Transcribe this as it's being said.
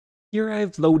Here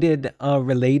I've loaded a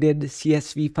related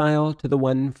CSV file to the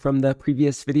one from the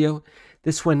previous video.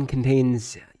 This one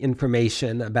contains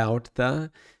information about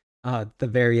the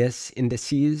various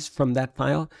indices from that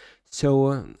file.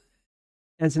 So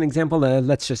as an example,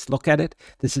 let's just look at it.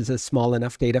 This is a small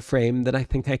enough data frame that I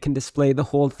think I can display the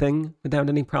whole thing without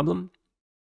any problem.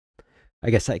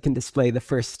 I guess I can display the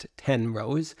first 10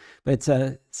 rows, but it's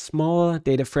a small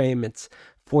data frame. It's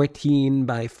 14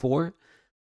 by 4.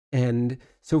 And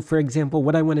so, for example,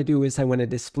 what I want to do is I want to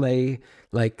display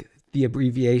like the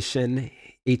abbreviation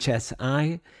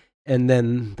HSI and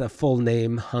then the full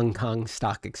name Hong Kong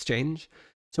Stock Exchange.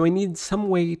 So I need some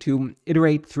way to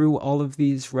iterate through all of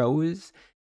these rows.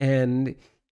 And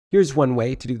here's one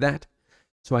way to do that.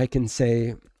 So I can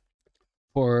say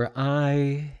for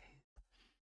I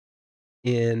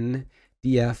in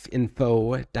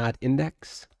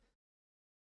dfinfo.index.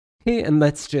 Okay, and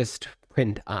let's just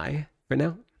print I for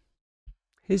now.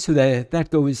 Okay, so that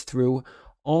goes through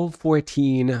all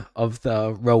 14 of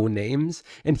the row names.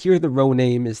 And here the row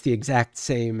name is the exact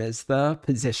same as the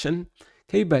position.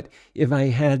 Okay, but if I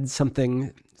had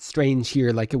something strange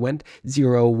here, like it went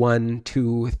 0, 1,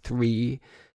 2, 3,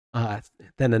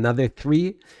 then another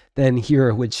 3, then here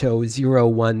it would show 0,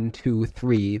 1, 2,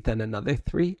 3, then another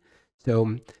 3.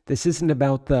 So this isn't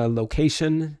about the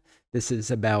location. This is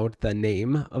about the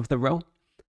name of the row.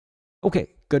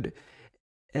 Okay, good.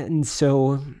 And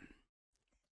so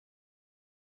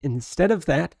instead of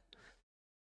that,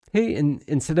 hey,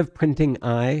 instead of printing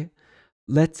I,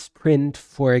 let's print,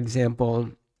 for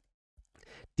example,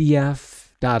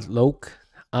 df.loc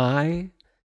I,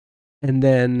 and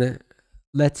then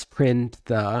let's print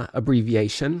the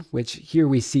abbreviation, which here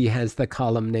we see has the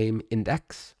column name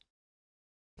index.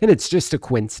 And it's just a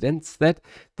coincidence that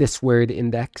this word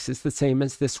index is the same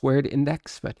as this word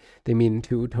index, but they mean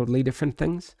two totally different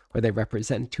things, or they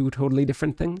represent two totally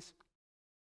different things.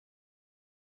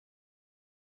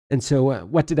 And so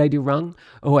what did I do wrong?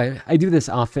 Oh, I do this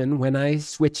often when I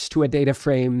switch to a data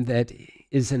frame that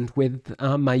isn't with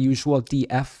my usual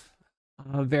df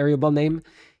variable name.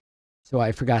 So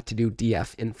I forgot to do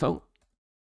dfinfo.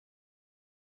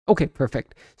 Okay,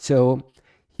 perfect. So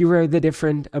here are the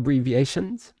different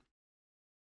abbreviations.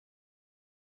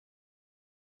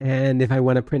 And if I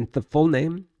want to print the full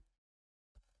name,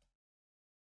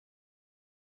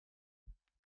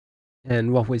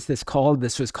 and what was this called?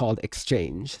 This was called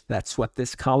exchange. That's what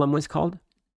this column was called.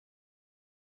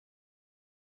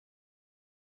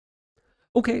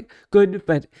 Okay, good,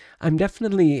 but I'm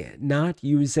definitely not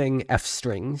using f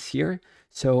strings here.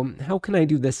 So how can I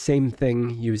do the same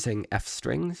thing using f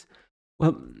strings?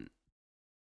 Well,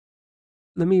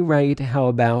 let me write, how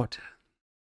about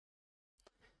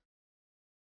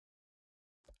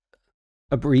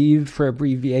abbrev for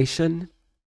abbreviation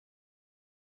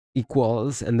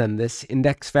equals, and then this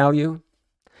index value.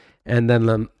 And then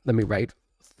let me write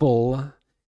full.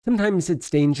 Sometimes it's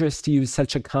dangerous to use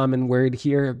such a common word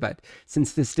here, but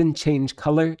since this didn't change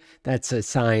color, that's a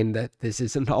sign that this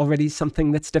isn't already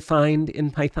something that's defined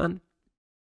in Python.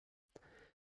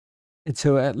 And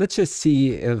so let's just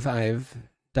see if I've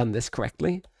done this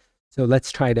correctly. So let's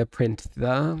try to print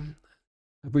the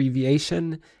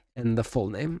abbreviation and the full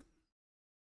name.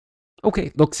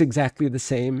 Okay, looks exactly the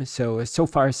same. So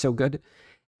far, so good.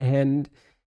 And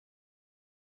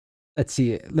let's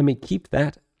see, let me keep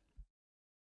that.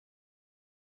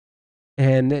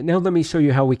 And now let me show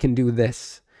you how we can do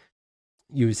this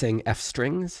using f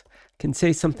strings. I can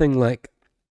say something like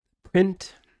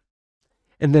print,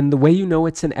 and then the way you know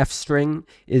it's an f string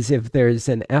is if there's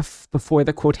an f before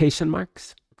the quotation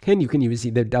marks. Okay, and you can use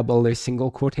either double or single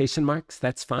quotation marks,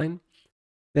 that's fine.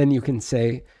 Then you can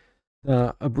say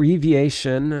the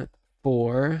abbreviation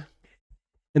for,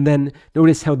 and then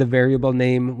notice how the variable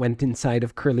name went inside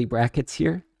of curly brackets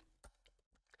here,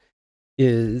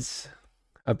 is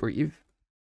abbrev.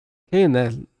 Okay, and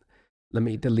then let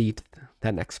me delete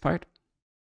that next part.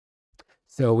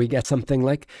 So we get something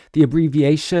like the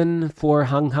abbreviation for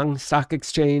Hong Kong Stock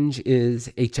Exchange is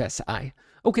HSI.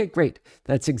 Okay, great.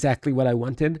 That's exactly what I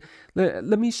wanted.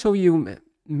 Let me show you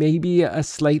maybe a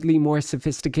slightly more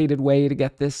sophisticated way to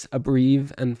get this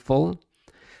abbrev and full.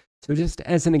 So just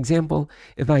as an example,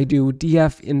 if I do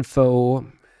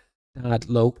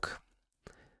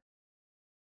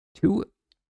dfinfo.loc2,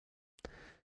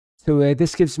 so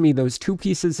this gives me those two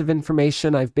pieces of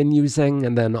information I've been using,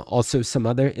 and then also some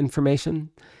other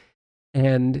information.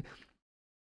 And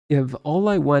if all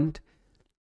I want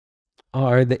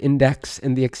are the index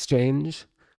and the exchange,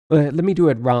 let me do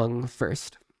it wrong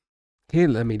first. Okay,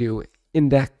 let me do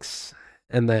index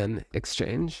and then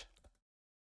exchange.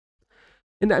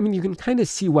 And I mean, you can kind of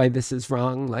see why this is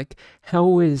wrong. Like,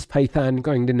 how is Python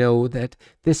going to know that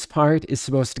this part is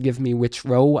supposed to give me which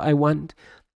row I want,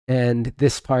 and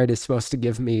this part is supposed to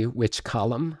give me which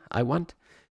column I want?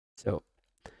 So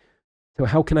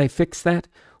how can I fix that?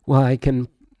 Well, I can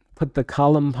put the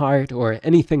column part, or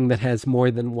anything that has more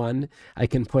than one, I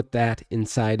can put that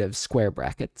inside of square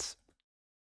brackets.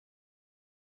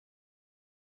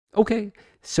 Okay,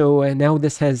 so now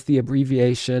this has the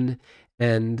abbreviation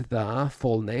and the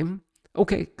full name.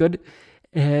 Okay, good.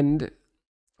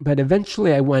 But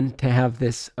eventually I want to have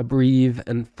this abbrev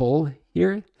and full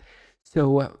here.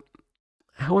 So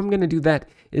how I'm going to do that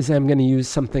is I'm going to use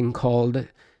something called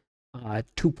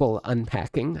tuple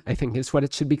unpacking, I think is what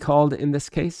it should be called in this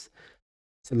case.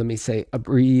 So let me say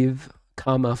abbrev,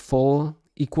 comma, full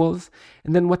equals.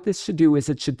 And then what this should do is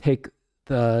it should take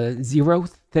the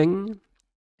 0th thing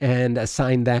and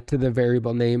assign that to the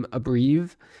variable name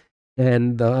abbrev.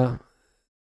 And the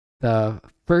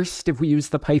first, if we use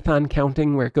the Python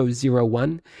counting where it goes 0,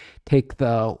 1, take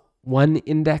the 1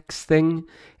 index thing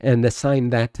and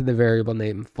assign that to the variable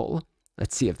name full.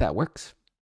 Let's see if that works.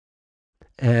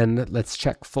 And let's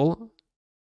check full.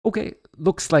 Okay,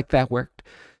 looks like that worked.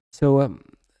 So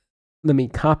let me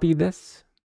copy this.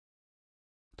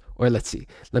 Or let's see,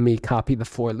 let me copy the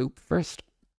for loop first.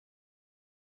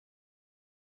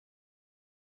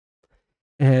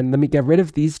 And let me get rid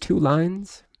of these 2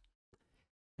 lines.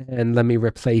 And let me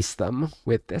replace them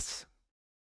with this.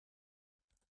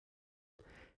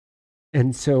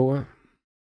 And so,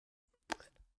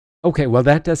 okay, well,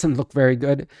 that doesn't look very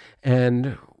good.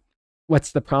 And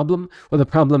what's the problem? Well, the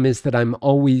problem is that I'm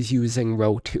always using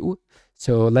row 2.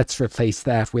 So let's replace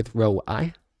that with row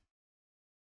I.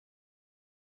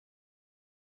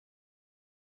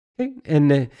 Okay,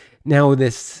 and now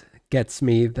this gets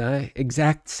me the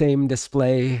exact same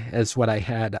display as what I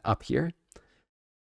had up here.